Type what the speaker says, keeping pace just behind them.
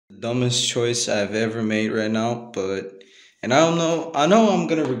Dumbest choice I've ever made right now, and I know I'm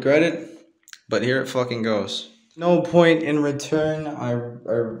gonna regret it, but here it fucking goes. No point in return.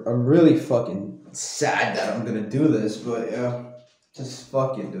 I'm really fucking sad that I'm gonna do this, but yeah, just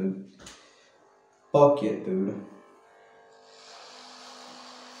fuck it, dude. Fuck it, dude.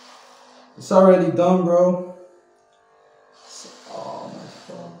 It's already done, bro. Oh my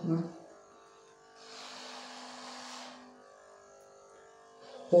fuck, man.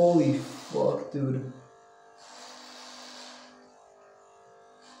 Holy fuck, dude.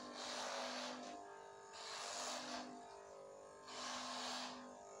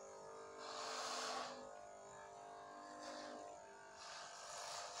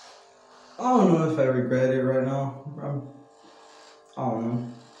 I don't know if I regret it right now, bro. I don't know.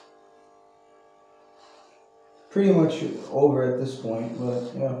 Pretty much over at this point,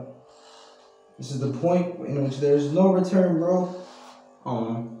 but yeah. This is the point in which there's no return, bro. I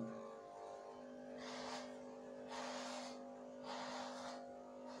don't know.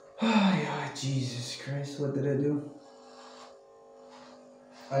 Yeah, Jesus Christ, what did I do?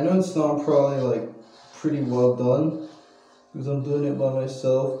 I know it's not probably like pretty well done, because I'm doing it by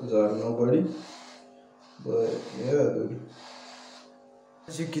myself, because I have nobody. But yeah, dude.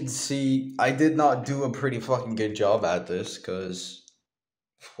 As you can see, I did not do a pretty fucking good job at this, because,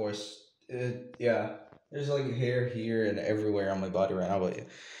 of course, yeah, there's like hair here and everywhere on my body right now, but yeah.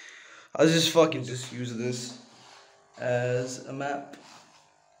 I'll just fucking use this as a map.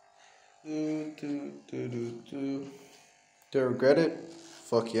 Do I regret it?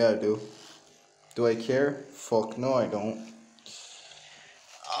 Fuck yeah, I do. Do I care? Fuck no, I don't.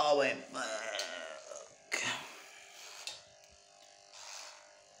 Oh, wait, fuck.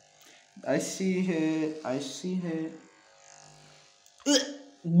 I see it.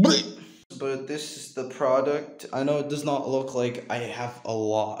 But this is the product. I know it does not look like I have a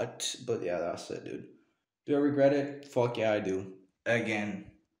lot, but yeah, that's it, dude. Do I regret it? Fuck yeah, I do. Again.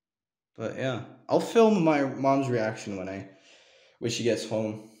 But yeah, I'll film my mom's reaction when she gets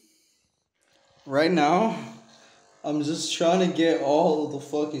home. Right now, I'm just trying to get all of the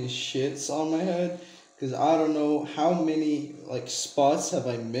fucking shits on my head, because I don't know how many like spots have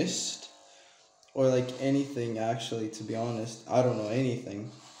I missed, or like anything actually, to be honest. I don't know anything.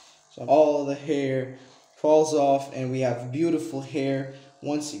 So all the hair falls off and we have beautiful hair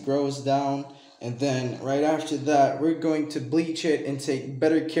once it grows down. And then right after that, we're going to bleach it and take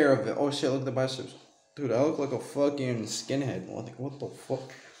better care of it. Oh shit, look at the biceps. Dude, I look like a fucking skinhead. What the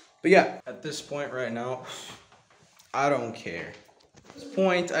fuck? But yeah, at this point right now, I don't care. At this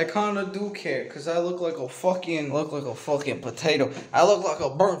point, I kind of do care, because I look like a fucking potato. I look like a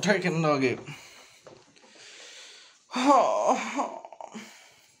burnt chicken nugget.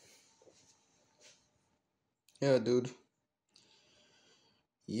 Yeah, dude.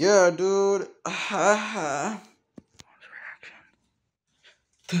 Yeah, dude. Reaction.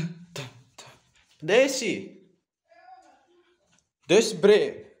 Desi. This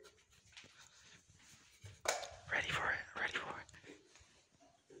bread. Ready for it.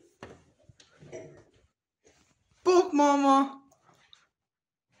 Book, mama.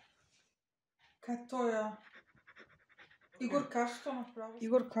 Kaj to je? Igor, kaj si to napravil?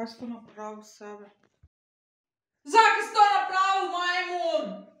 Igor, kaj si to napravil sebe? Zakaj si to napravil, majmun?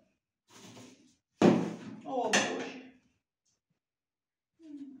 O, bože.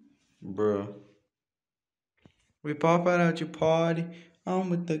 Bruh. We pop out at your party, I'm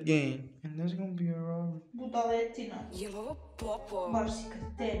with the gang, and there's gonna be a robbery. Budaletina. Baš si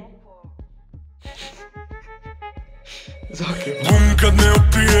kreten. Vroom kad me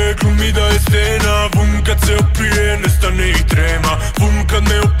opije, glumi da je stena. Vroom kad se opije, nestane i trema. Vroom kad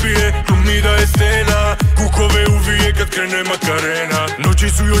me opije, glumi da je stena. Kukove uvije kad krene makarena. Noći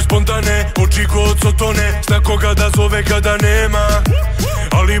su joj spontane, oči ko od sotone. Zna koga da zove kada nema,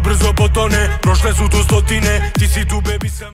 ali brzo potone. Prošle su tu stotine, ti si tu baby sam.